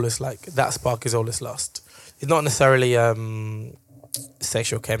is always like, that spark is always lust. It's not necessarily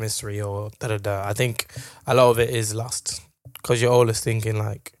sexual chemistry or da-da-da. I think a lot of it is lust, because you're always thinking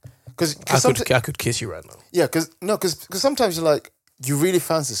like, I could kiss you right now. Yeah, because sometimes you're like, you really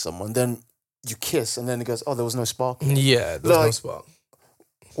fancy someone, then you kiss, and then he goes, "Oh, there was no spark." Yeah, there's no Like, spark.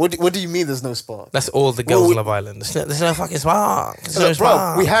 What do you mean there's no spark? That's all the girls on Love Island. There's no fucking spark. There's no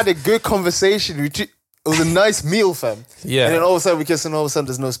spark. Bro, we had a good conversation. It was a nice meal, fam. Yeah. And then all of a sudden we kiss, and all of a sudden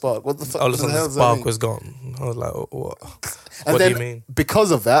there's no spark. What the fuck? All of a sudden the hell the does that spark mean? was gone. I was like, what? And What do then you mean?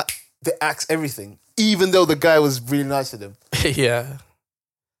 because of that, they axed everything, even though the guy was really nice to them. Yeah.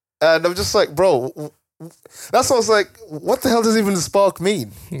 And I'm just like, bro, that's what I was like, what the hell does even the spark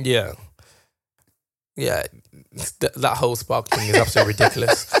mean? Yeah. Yeah. That whole spark thing is absolutely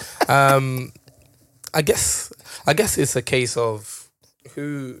ridiculous. I guess it's a case of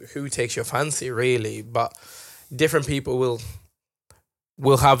who takes your fancy, really, but different people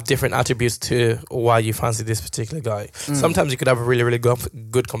will have different attributes to why you fancy this particular guy. Sometimes you could have a really, really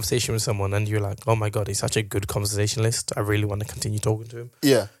good conversation with someone and you're like, oh my God, he's such a good conversationalist. I really want to continue talking to him.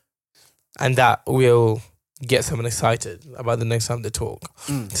 Yeah. And that will get someone excited about the next time they talk.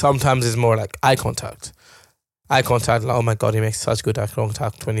 Sometimes it's more like eye contact. Eye contact, like, oh my God, he makes such good eye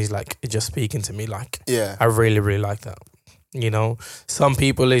contact when he's like just speaking to me. Like, Yeah. I really, really like that. You know, some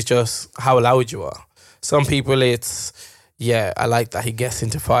people it's just how loud you are. Some people it's, yeah, I like that he gets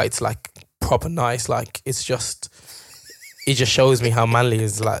into fights like proper nice. Like it just shows me how manly he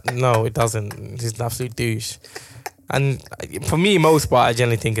is. Like, no, it doesn't. He's an absolute douche. And for me, most part, I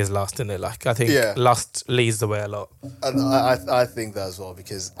generally think is lust, isn't it? Like, I think lust leads the way a lot. And I think that as well,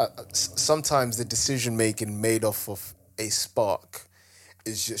 because sometimes the decision making made off of a spark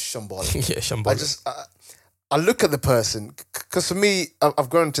is just shambolic. Yeah, shambolic. I look at the person, because for me, I've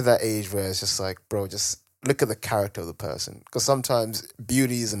grown to that age where it's just like, bro, just look at the character of the person. Because sometimes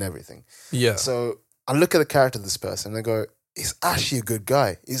beauty isn't everything. Yeah. So I look at the character of this person and I go, he's actually a good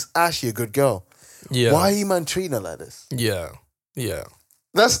guy. He's actually a good girl. Yeah. Why are you man treating her like this? Yeah. Yeah.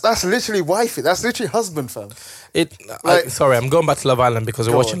 That's literally wifey. That's literally husband, fam. Sorry, I'm going back to Love Island because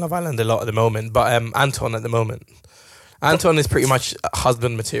we're watching on. Love Island a lot at the moment. But Anton at the moment. Anton is pretty much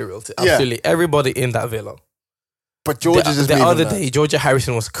husband material to absolutely everybody in that villa. But Georgia just the made him other mad. day, Georgia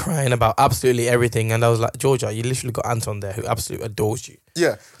Harrison was crying about absolutely everything, and I was like, Georgia, you literally got Anton there who absolutely adores you.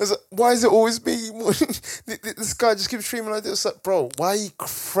 Yeah. I was like, why is it always me? This guy just keeps treating me like this. It's like, bro, why are you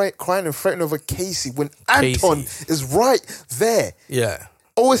crying and fretting over Casey when Anton is right there? Yeah.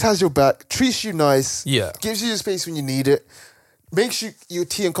 Always has your back, treats you nice, Yeah. gives you your space when you need it, makes you your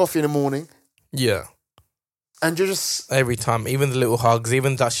tea and coffee in the morning, Yeah. and you're just... Every time, even the little hugs,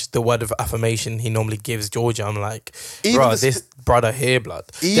 even that's the word of affirmation he normally gives Georgia. I'm like, Even bro, the this brother here, blood.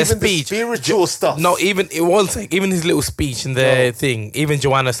 Even the speech, the spiritual stuff. No, even it won't take. Even his little speech and the thing. Even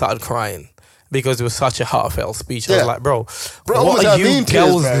Joanna started crying because it was such a heartfelt speech. I was like, bro what are you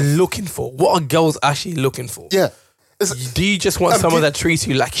girls looking for? What are girls actually looking for? Yeah. Do you just want someone that treats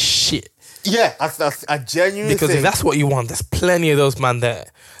you like shit? Yeah, I genuinely Because think... if that's what you want, there's plenty of those man there.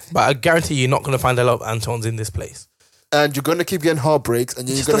 But I guarantee you're not going to find a lot of Antons in this place. And you're going to keep getting heartbreaks. And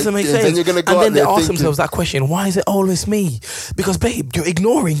it just doesn't make sense. Then you're gonna go and then they ask thinking, themselves that question, why is it always me? Because, babe, you're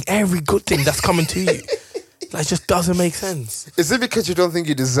ignoring every good thing that's coming to you. Like, it just doesn't make sense. Is it because you don't think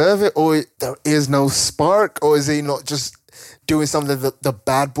you deserve it? Or there is no spark? Or is he not just doing something that the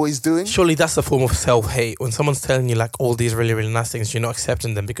bad boy's doing? Surely that's a form of self-hate. When someone's telling you, like, all these really, really nice things, you're not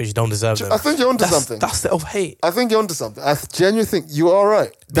accepting them because you don't deserve them. I think you're onto something. That's self-hate. I think you're onto something. I genuinely think you are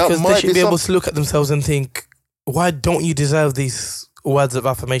right. Because they should be able to look at themselves and think, why don't you deserve these words of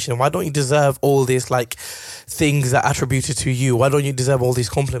affirmation? Why don't you deserve all these like things that are attributed to you? Why don't you deserve all these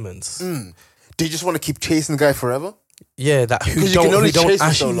compliments? Do you just want to keep chasing the guy forever? Yeah, that who don't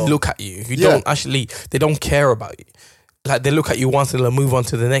actually look at you, they don't care about you. Like, they look at you once and they'll move on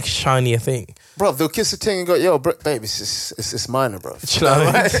to the next shinier thing. Bro, they'll kiss the thing and go, yo, babe, it's minor, bro. You know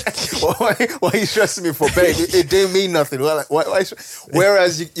what I mean? Why are you stressing me for, babe? It didn't mean nothing. Why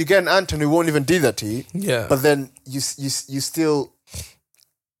whereas you get an Anton who won't even do that to you. Yeah. But then you still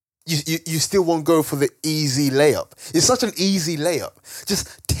won't go for the easy layup. It's such an easy layup.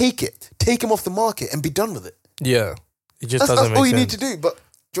 Just take it. Take him off the market and be done with it. Yeah. It just doesn't make sense. That's all you need to do. But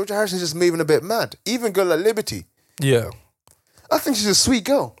Georgia Harrison's just moving a bit mad. Even a girl like Liberty. Yeah. I think she's a sweet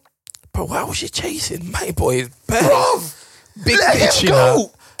girl. But why was she chasing my boy? Bruv! Big Mitch, you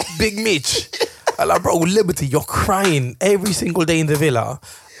know? Big Mitch. I'm like, bro, Liberty, you're crying every single day in the villa.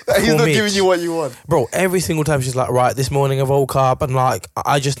 He's not giving you what you want. Bro, every single time she's like, right, this morning I woke up and like,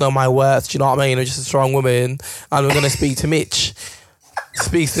 I just know my worth. Do you know what I mean? I'm just a strong woman and I'm going to speak to Mitch.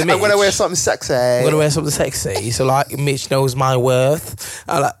 Speaks to Mitch. I'm going to wear something sexy. I'm going to wear something sexy. So like, Mitch knows my worth.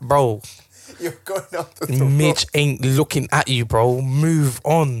 I'm like, bro... You're going up the Mitch ain't looking at you, bro. Move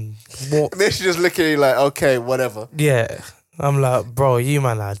on. What? Mitch just looking at you like, okay, whatever. Yeah. I'm like, bro, you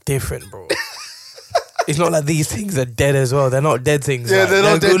man are different, bro. It's not like these things are dead as well. They're not dead things. Yeah, like, they're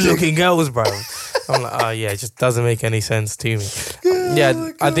not dead good-looking girls, bro. I'm like, it just doesn't make any sense to me.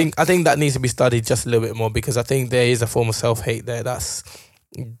 Yeah, I think that needs to be studied just a little bit more, because I think there is a form of self-hate there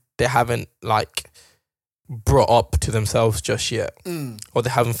they haven't like brought up to themselves just yet, or they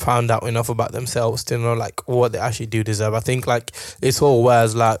haven't found out enough about themselves to know like what they actually do deserve. I think like it's all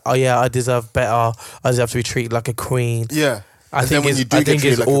words like, oh yeah, I deserve better. I deserve to be treated like a queen. Yeah. I think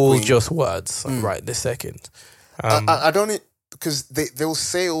it's like all just words right this second. I don't, because they'll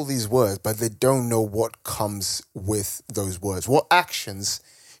say all these words, but they don't know what comes with those words. What actions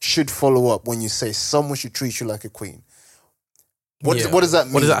should follow up when you say someone should treat you like a queen? What does that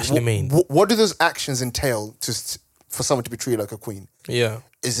mean? What does it actually mean? What do those actions entail for someone to be treated like a queen? Yeah.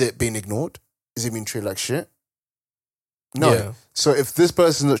 Is it being ignored? Is it being treated like shit? No. Yeah. So if this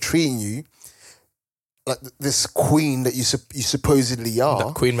person's not treating you like this queen that you supposedly are,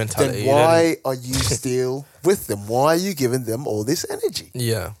 that queen mentality, then why are you still with them? Why are you giving them all this energy?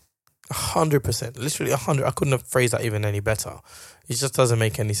 Yeah, 100%, literally 100. I couldn't have phrased that even any better. It just doesn't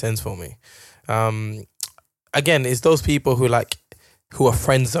make any sense for me. Again, it's those people who are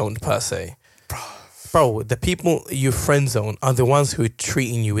friend zoned per se. Bro, the people you friend zone are the ones who are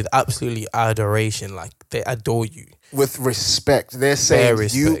treating you with absolutely adoration, like they adore you with respect. They're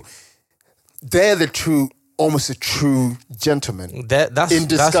saying they're almost a true gentleman. That's in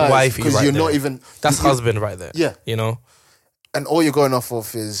disguise, that's wifey because right you're there. not even. That's husband right there. Yeah, you know. And all you're going off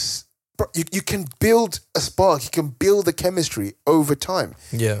of is, bro, you can build a spark. You can build the chemistry over time.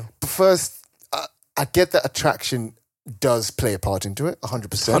 Yeah. But first, I get that attraction does play a part into it, 100%.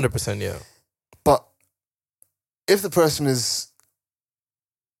 100%, yeah. But if the person is,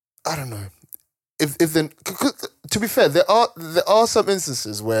 I don't know, if then, to be fair, there are some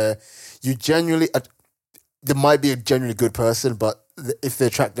instances where you genuinely, there might be a genuinely good person, but if the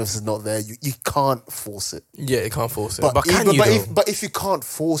attractiveness is not there, you can't force it. Yeah, you can't force it. But if you can't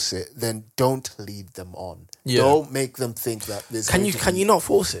force it, then don't lead them on. Yeah. Don't make them think that there's. Can you not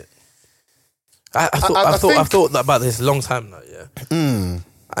force it? I thought about this a long time now. Yeah.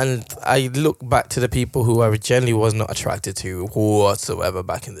 And I look back to the people who I generally was not attracted to whatsoever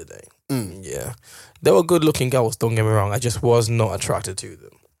back in the day. Yeah. They were good looking girls, don't get me wrong. I just was not attracted to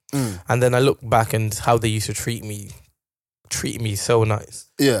them. And then I look back and how they used to treat me so nice.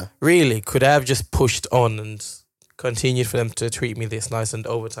 Yeah. Really, could I have just pushed on and continued for them to treat me this nice, and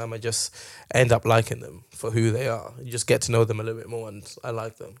over time I just end up liking them for who they are. You just get to know them a little bit more and I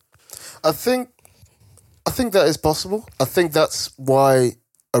like them. I think that is possible. I think that's why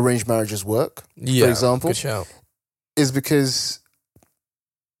arranged marriages work, for example. Good shout. Is because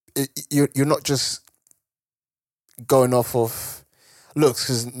you're not just going off of looks,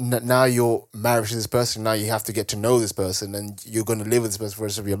 because now you're married to this person. Now you have to get to know this person, and you're going to live with this person for the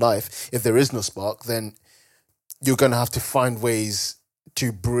rest of your life. If there is no spark, then you're going to have to find ways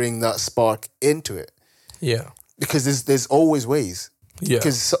to bring that spark into it. Yeah, because there's always ways. Yeah,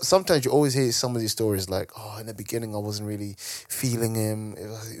 because sometimes you always hear some of these stories like, oh, in the beginning I wasn't really feeling him.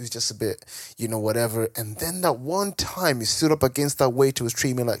 It was just a bit, whatever. And then that one time he stood up against that waiter who was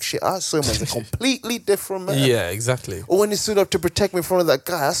treating me like shit. I saw him as a completely different man. Yeah, exactly. Or when he stood up to protect me in front of that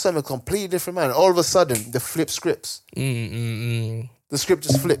guy, I saw him a completely different man. And all of a sudden, the flip scripts. The script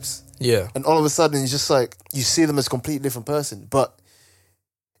just flips. Yeah. And all of a sudden, it's just like, you see them as a completely different person. But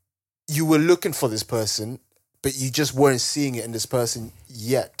you were looking for this person, but you just weren't seeing it in this person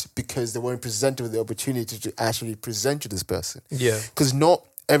yet because they weren't presented with the opportunity to actually present you this person. Yeah. Because not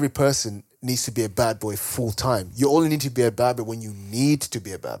every person needs to be a bad boy full time. You only need to be a bad boy when you need to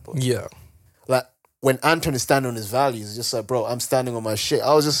be a bad boy. Yeah. Like, when Anton is standing on his values, it's just like, bro, I'm standing on my shit.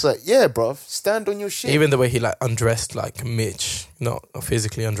 I was just like, yeah, bro, stand on your shit. Even the way he undressed Mitch, not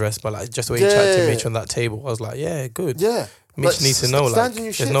physically undressed, but just the way he chatted to Mitch on that table, I was like, yeah, good. Yeah. Mitch needs to know,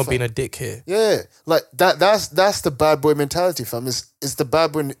 there's not being a dick here. Yeah, that's the bad boy mentality, fam. It's the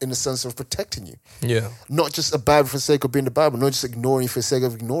bad boy in the sense of protecting you. Yeah. Not just a bad boy for the sake of being the bad boy, not just ignoring you for the sake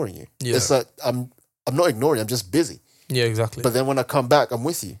of ignoring you. Yeah. It's like, I'm not ignoring you, I'm just busy. Yeah, exactly. But then when I come back, I'm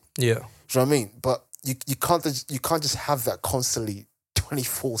with you. Yeah. You know what I mean? But you can't just have that constantly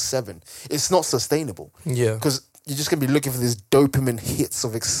 24/7. It's not sustainable. Yeah. Because you're just going to be looking for these dopamine hits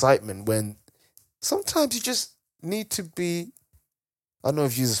of excitement when sometimes you just need to be, I don't know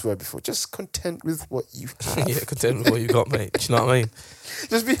if you've used this word before, just content with what you have. Yeah, content with what you got, mate. Do you know what I mean?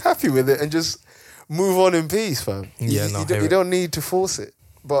 Just be happy with it and just move on in peace, fam. Yeah, you don't need to force it.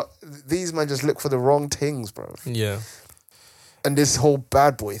 But these men just look for the wrong things, bro. Yeah. And this whole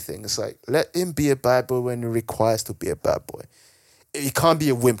bad boy thing, it's like, let him be a bad boy when he requires to be a bad boy. you can't be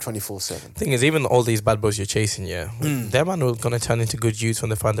a wimp 24/7. Thing is, even all these bad boys you're chasing, their man are gonna turn into good youths when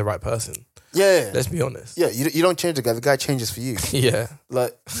they find the right person. Yeah. Let's be honest. Yeah, you don't change the guy changes for you. Yeah.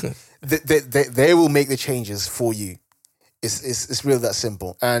 Like they will make the changes for you. It's real that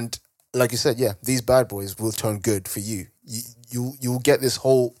simple. And like you said, these bad boys will turn good for you. You'll get this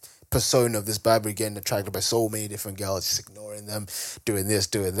whole persona of this bad boy getting attracted by so many different girls, just ignoring them, doing this,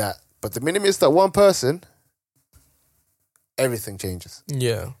 doing that. But the minute it's that one person, everything changes.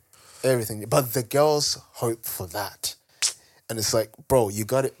 Yeah. Everything. But the girls hope for that. And it's like, bro, you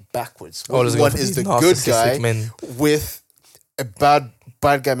got it backwards. One is the good guy with a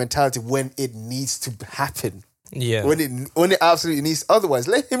bad guy mentality when it needs to happen. Yeah. When it absolutely needs. Otherwise,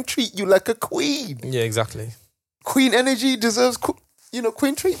 let him treat you like a queen. Yeah, exactly. Queen energy deserves,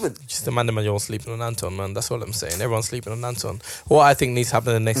 queen treatment. Just the man you're all sleeping on Anton, man. That's all I'm saying. Everyone's sleeping on Anton. What I think needs to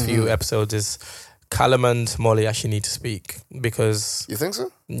happen in the next few episodes is Callum and Molly actually need to speak, because... You think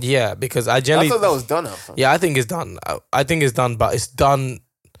so? Yeah, because I generally... I thought that was done up. Yeah, I think it's done. I think it's done, but it's done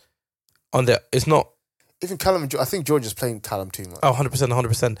on the... It's not... Even Callum and I think George is playing Callum too much. Oh,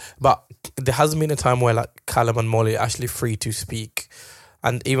 100%. But there hasn't been a time where like Callum and Molly are actually free to speak.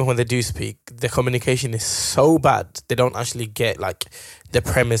 And even when they do speak, the communication is so bad, they don't actually get like the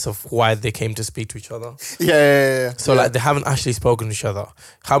premise of why they came to speak to each other. Yeah. So like they haven't actually spoken to each other.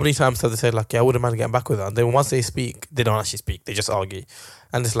 How many times have they said like, yeah, I wouldn't mind getting back with her? And then once they speak, they don't actually speak. They just argue.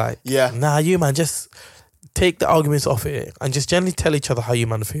 And it's like, nah, you man, just take the arguments off it and just generally tell each other how you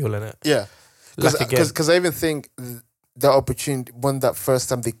man feel in it. Yeah. Because I even think the opportunity, when that first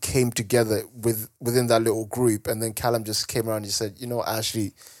time they came together within that little group, and then Callum just came around and just said, you know what, I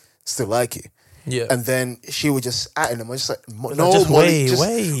actually still like you. Yeah. And then she was just at him. I was just like, no, just Molly,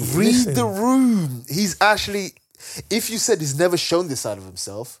 wait, read listen. the room. He's actually, if you said he's never shown this side of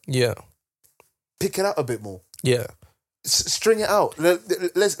himself, pick it out a bit more. Yeah. String it out.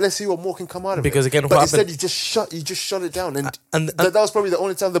 Let's see what more can come out of because it. Again, but what instead happened, you just shut it down, and that was probably the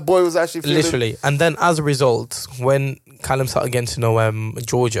only time the boy was actually feeling literally. And then as a result, when Callum started getting to know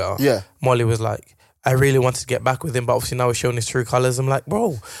Georgia, Molly was like, I really wanted to get back with him, but obviously now we're showing his true colours. I'm like,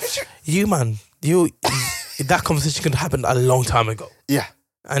 bro, you that conversation could have happened a long time ago. Yeah.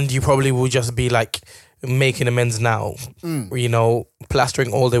 And you probably will just be like making amends now,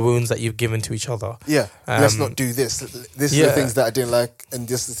 plastering all the wounds that you've given to each other. Yeah. Let's not do this. This is the things that I didn't like, and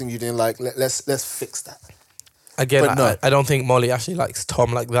this is the thing you didn't like. Let's fix that. Again, I don't think Molly actually likes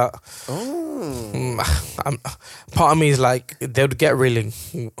Tom like that. Part of me is like, they would get really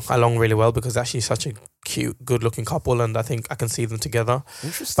along really well because they're actually such a cute, good-looking couple, and I think I can see them together.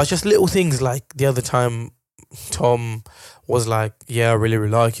 Interesting. But just little things like the other time, Tom was like, yeah, I really,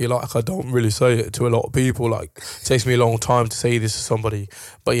 really like you. Like, I don't really say it to a lot of people. Like, it takes me a long time to say this to somebody.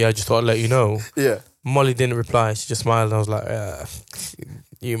 But yeah, I just thought I'd let you know. Yeah. Molly didn't reply. She just smiled and I was like, yeah,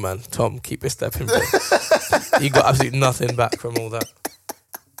 you man, Tom, keep it stepping, bro. You got absolutely nothing back from all that.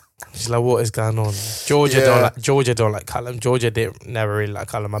 She's like, what is going on? Georgia don't like Callum. Georgia never really like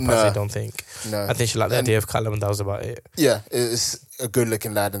Callum. I personally don't think. No. I think she liked the idea of Callum, and that was about it. Yeah, it's a good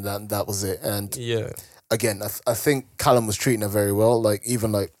looking lad, and that was it. And again, I think Callum was treating her very well, like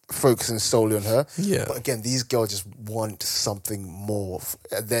even like focusing solely on her. Yeah. But again, these girls just want something more.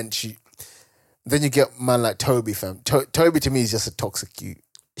 And then you get man like Toby, fam. Toby to me is just a toxic youth.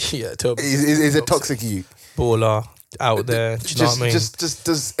 Yeah, Toby. He's a toxic youth. Baller. Out there, do you know what I mean? Just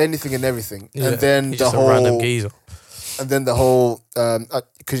does anything and everything, and then the whole random geezer. And then the whole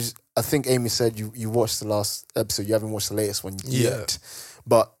because I think Amy said you watched the last episode. You haven't watched the latest one yet,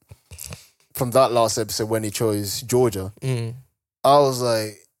 but from that last episode when he chose Georgia, I was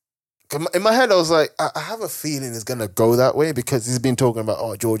like, in my head I was like, I have a feeling it's gonna go that way because he's been talking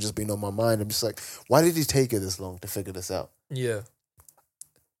about Georgia's been on my mind. I'm just like, why did he take it this long to figure this out? Yeah,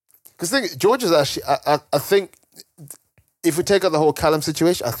 because Georgia's actually I think. If we take out the whole Callum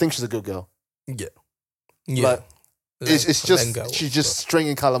situation, I think she's a good girl. Yeah. Like, it's just she's just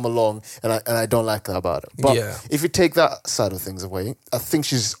stringing Callum along, and I don't like that about her. But if you take that side of things away, I think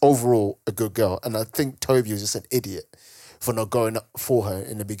she's overall a good girl, and I think Toby was just an idiot for not going up for her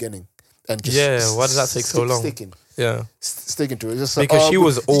in the beginning. And just why does that take so long? Sticking to it. Just because she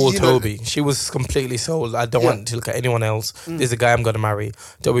was all Toby. She was completely sold. I don't want to look at anyone else. This is the guy I'm gonna marry.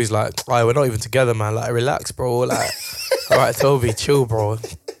 Toby's like, we're not even together, man. Like, relax, bro. Like, all right, Toby, chill, bro.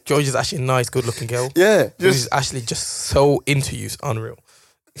 George is actually a nice, good-looking girl. Yeah, she's actually just so into you. It's unreal.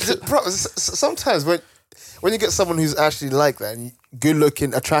 Bro, sometimes when you get someone who's actually like that and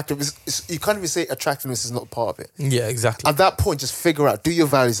good-looking, attractive, you can't even say attractiveness is not part of it. Yeah, exactly. At that point, just figure out, do your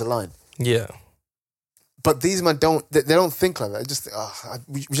values align? Yeah. But these men they don't think like that. They just think,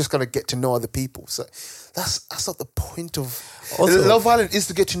 we just gotta get to know other people. So that's not the point of Also, Love Island is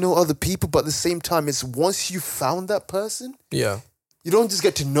to get to know other people, but at the same time, it's once you found that person, yeah. you don't just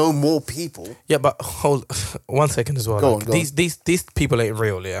get to know more people. Yeah, but hold 1 second as well. Go like, on. These people ain't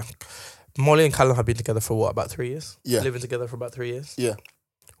real, yeah. Molly and Callum have been together for what, about 3 years? Yeah. Living together for about 3 years. Yeah.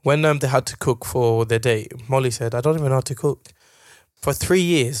 When they had to cook for their date, Molly said, I don't even know how to cook. For 3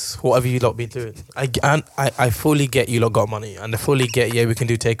 years, what have you lot been doing? I fully get you lot got money, and I fully get, we can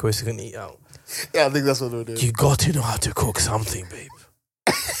do takeaways, we can eat out. Yeah, I think that's what we're doing. You got to know how to cook something, babe.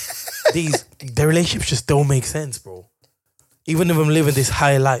 Their relationships just don't make sense, bro. Even if I'm living this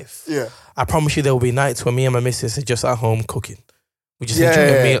high life, I promise you there will be nights when me and my missus are just at home cooking. We just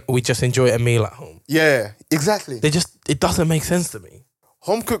enjoy a meal. We just enjoy a meal at home. Yeah, exactly. It doesn't make sense to me.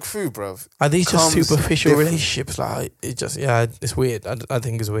 Home cooked food, bruv. Are these just superficial different. relationships? Like it's weird. I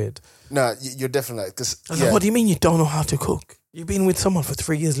think it's weird. Nah, you're definitely like, because Like, what do you mean you don't know how to cook? You've been with someone for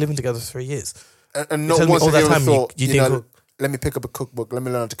 3 years, living together for 3 years, and not once all have you that ever time thought, you didn't cook. let me pick up a cookbook. Let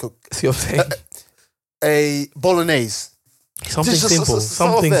me learn how to cook. See what I'm saying? A bolognese. Something Just simple.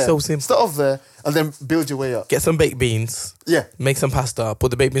 Something so simple. Start off there and then build your way up. Get some baked beans. Yeah. Make some pasta. Put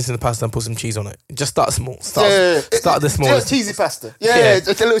the baked beans in the pasta and put some cheese on it. Just start small. Start the small. Just cheesy pasta. Yeah,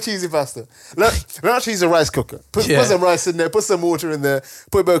 just a little cheesy pasta. Not cheese a rice cooker. Put some rice in there. Put some water in there.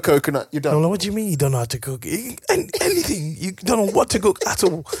 Put a bit of coconut. You're done. No, what do you mean you don't know how to cook? Anything. You don't know what to cook at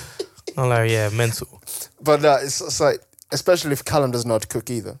all. I'm like, mental. But it's like, especially if Callum doesn't know how to cook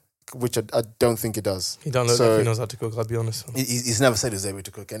either, which I don't think he does. He don't look like he knows how to cook, I'll be honest. He's never said he's able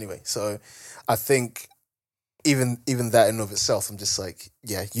to cook anyway. So I think even that in and of itself, I'm just like,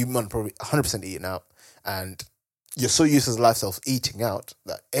 you might probably 100% eating out. And you're so used to the lifestyle of eating out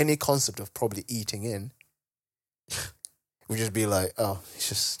that any concept of probably eating in would just be like,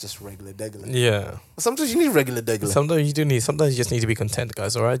 it's just regular degular. Yeah. Sometimes you need regular degular. Sometimes you just need to be content,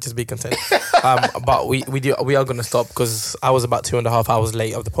 guys, all right? Just be content. But we are going to stop because I was about 2.5 hours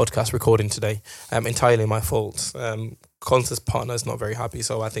late of the podcast recording today. Entirely my fault. Constant's partner is not very happy,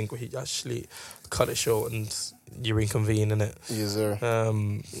 so I think we actually cut it short and you reconvene in it. Yes, sir.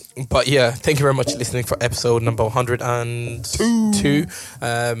 But thank you very much for listening for episode number 102.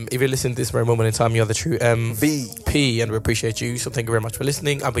 If you're listening to this very moment in time, you're the true MVP, and we appreciate you. So thank you very much for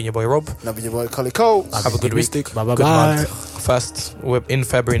listening. I've been your boy Rob. And I've been your boy Collie Cole. Have a good week. Bye. Good month. First, we're in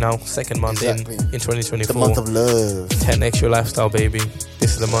February now. Second month in 2024. The month of love. 10x your lifestyle, baby.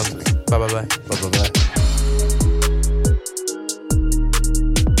 This is the month. Bye. Bye.